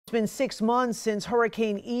It's been 6 months since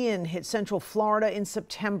Hurricane Ian hit Central Florida in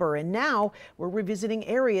September, and now we're revisiting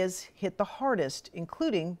areas hit the hardest,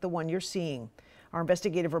 including the one you're seeing. Our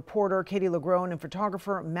investigative reporter, Katie LaGrone, and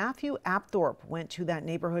photographer Matthew Apthorp went to that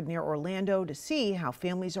neighborhood near Orlando to see how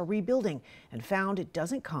families are rebuilding and found it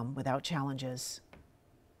doesn't come without challenges.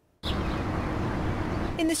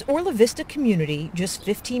 In this Orla Vista community, just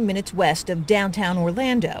 15 minutes west of downtown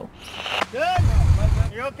Orlando. Good.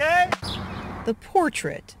 You okay? The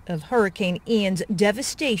portrait of Hurricane Ian's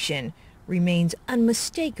devastation remains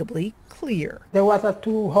unmistakably clear. There was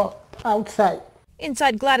too hot outside.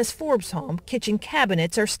 Inside Gladys Forbes' home, kitchen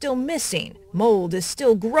cabinets are still missing. Mold is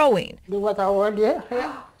still growing. The water already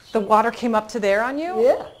here. The water came up to there on you?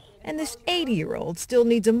 Yeah. And this 80-year-old still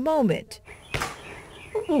needs a moment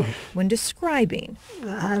when describing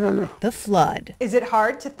I don't know. the flood. Is it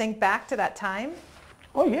hard to think back to that time?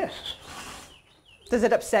 Oh, yes. Does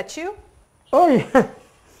it upset you? Oh, yeah.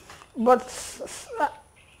 But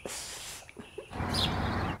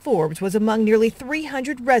Forbes was among nearly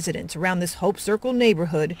 300 residents around this Hope Circle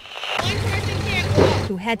neighborhood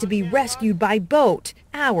who had to be rescued by boat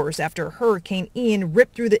hours after Hurricane Ian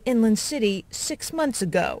ripped through the inland city 6 months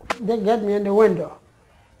ago. they get me in the window.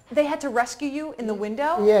 They had to rescue you in the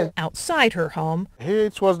window? Yes. Outside her home, Here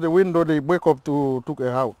it was the window they break up to took her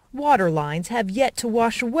out. water lines have yet to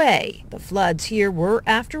wash away. The floods here were,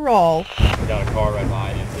 after all, We got a car right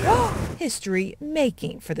behind you. history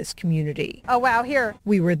making for this community. Oh, wow, here.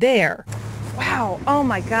 We were there Wow, oh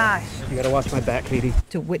my gosh. You gotta watch my back, Katie.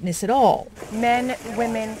 to witness it all Men,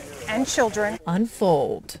 women, and children.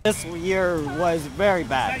 unfold. This year was very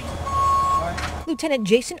bad. Lieutenant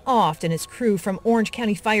Jason Oft and his crew from Orange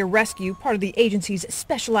County Fire Rescue, part of the agency's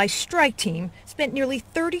specialized strike team, spent nearly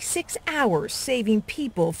 36 hours saving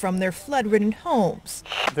people from their flood-ridden homes.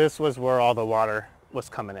 This was where all the water was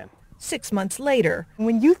coming in. 6 months later,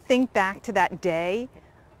 When you think back to that day,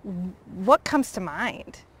 what comes to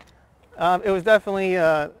mind? It was definitely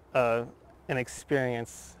an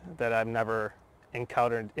experience that I've never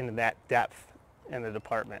encountered in that depth in the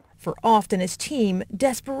department. for Oft and his team,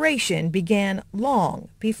 desperation began long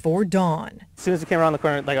before dawn. As soon as we came around the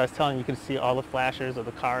corner, like I was telling you, you could see all the flashers of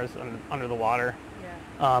the cars under the water.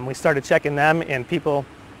 Yeah. We started checking them, and people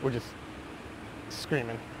were just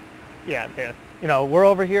screaming. Yeah, you know, we're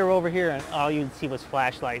over here, and all you'd see was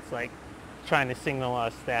flashlights, like trying to signal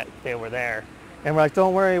us that they were there. And we're like,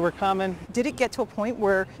 don't worry, we're coming. Did it get to a point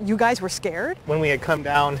where you guys were scared? When we had come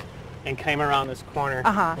down and came around this corner,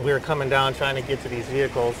 we were coming down trying to get to these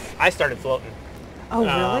vehicles. I started floating. Oh,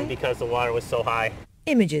 really? Because the water was so high.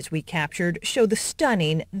 Images we captured show the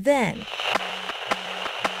stunning then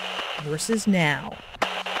versus now.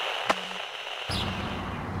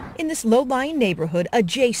 In this low-lying neighborhood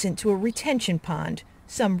adjacent to a retention pond,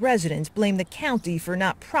 some residents blame the county for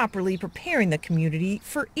not properly preparing the community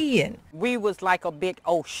for Ian. We was like a big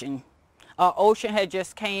ocean. An ocean had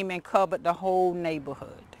just came and covered the whole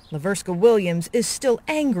neighborhood. Laverska Williams is still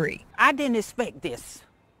angry. I didn't expect this.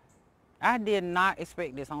 I did not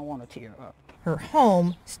expect this. I don't want to tear up. Her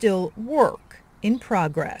home still work in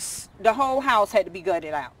progress. The whole house had to be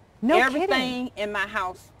gutted out. No Everything in my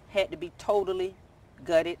house had to be totally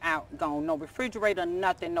gutted out, gone. No refrigerator,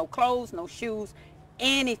 nothing, no clothes, no shoes,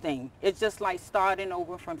 anything. It's just like starting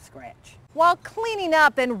over from scratch. While cleaning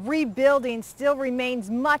up and rebuilding still remains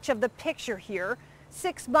much of the picture here,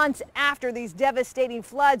 6 months after these devastating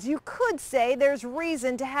floods, you could say there's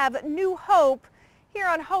reason to have new hope here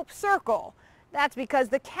on Hope Circle. That's because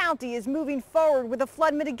the county is moving forward with a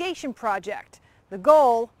flood mitigation project. The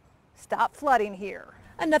goal, stop flooding here.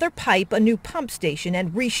 Another pipe, a new pump station,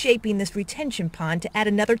 and reshaping this retention pond to add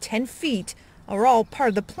another 10 feet are all part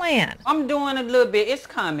of the plan. I'm doing a little bit. It's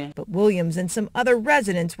coming. But Williams and some other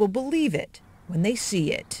residents will believe it when they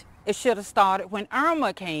see it. It should have started when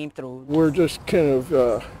Irma came through. We're just kind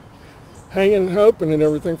of hanging, hoping and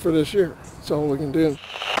everything for this year. That's all we can do.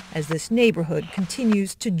 As this neighborhood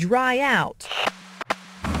continues to dry out,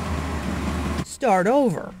 start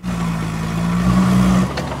over,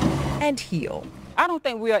 and heal. I don't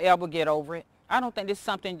think we'll ever get over it. I don't think it's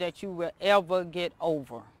something that you will ever get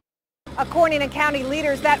over. According to county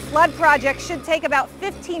leaders, that flood project should take about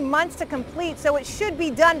 15 months to complete, so it should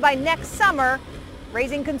be done by next summer,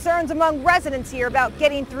 raising concerns among residents here about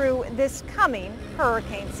getting through this coming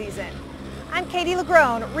hurricane season. I'm Katie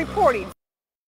LaGrone reporting.